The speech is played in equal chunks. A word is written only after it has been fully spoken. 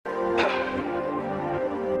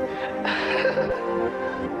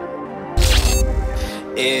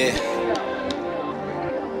Yeah,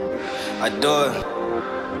 I do it.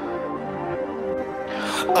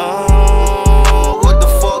 What the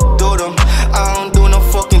fuck do them? I don't do no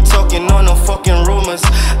fucking talking or no fucking rumors.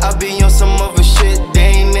 I be on some other shit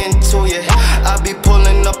they ain't into yet. I be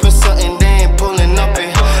pulling up in something they ain't pulling up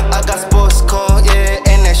in. I got sports car, yeah,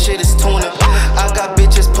 and that shit is tuna. I got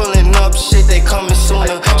bitches pulling up shit, they coming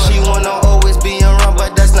sooner. She wanna always be around,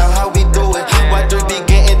 but that's not how we do it. Why do be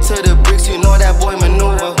getting to the bricks? You know that boy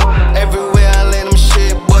maneuver. Everywhere I let him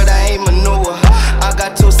shit, but I ain't maneuver. I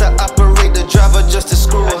got tools to operate the driver just to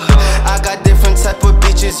screw her. I got different type of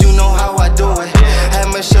bitches, you know how I do it. Had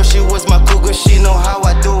Michelle, she was my cougar, she know how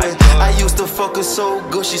I do it. I used to fuck her so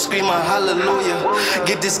good, she scream my hallelujah.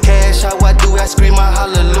 Get this cash, how I do it, I scream my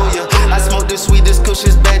hallelujah. I smoke the sweetest kush,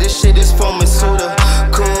 is bad, this shit is from Minnesota.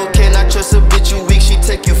 Cool, can I trust a bitch, you weak, she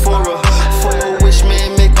take you for a wish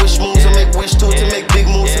man, make wish moves, I make wish too. To make big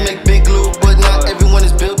moves, to make big loot, but not everyone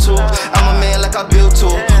is built to. I'm a man like I built to.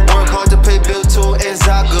 Work hard to pay bill to, and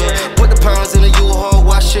Zaga. Put the pounds in the U-Haul,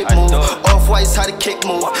 watch shit move. Off-white's how the kick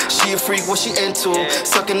move. She a freak, what she into?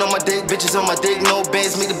 Sucking on my dick, bitches on my dick, no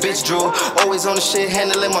bands, make the bitch drool. Always on the shit,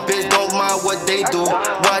 handling my bitch, don't mind what they do.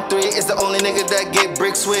 Y3 is the only nigga that get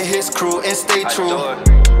bricks with his crew, and stay true.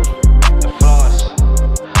 Influence,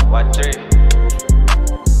 Y3.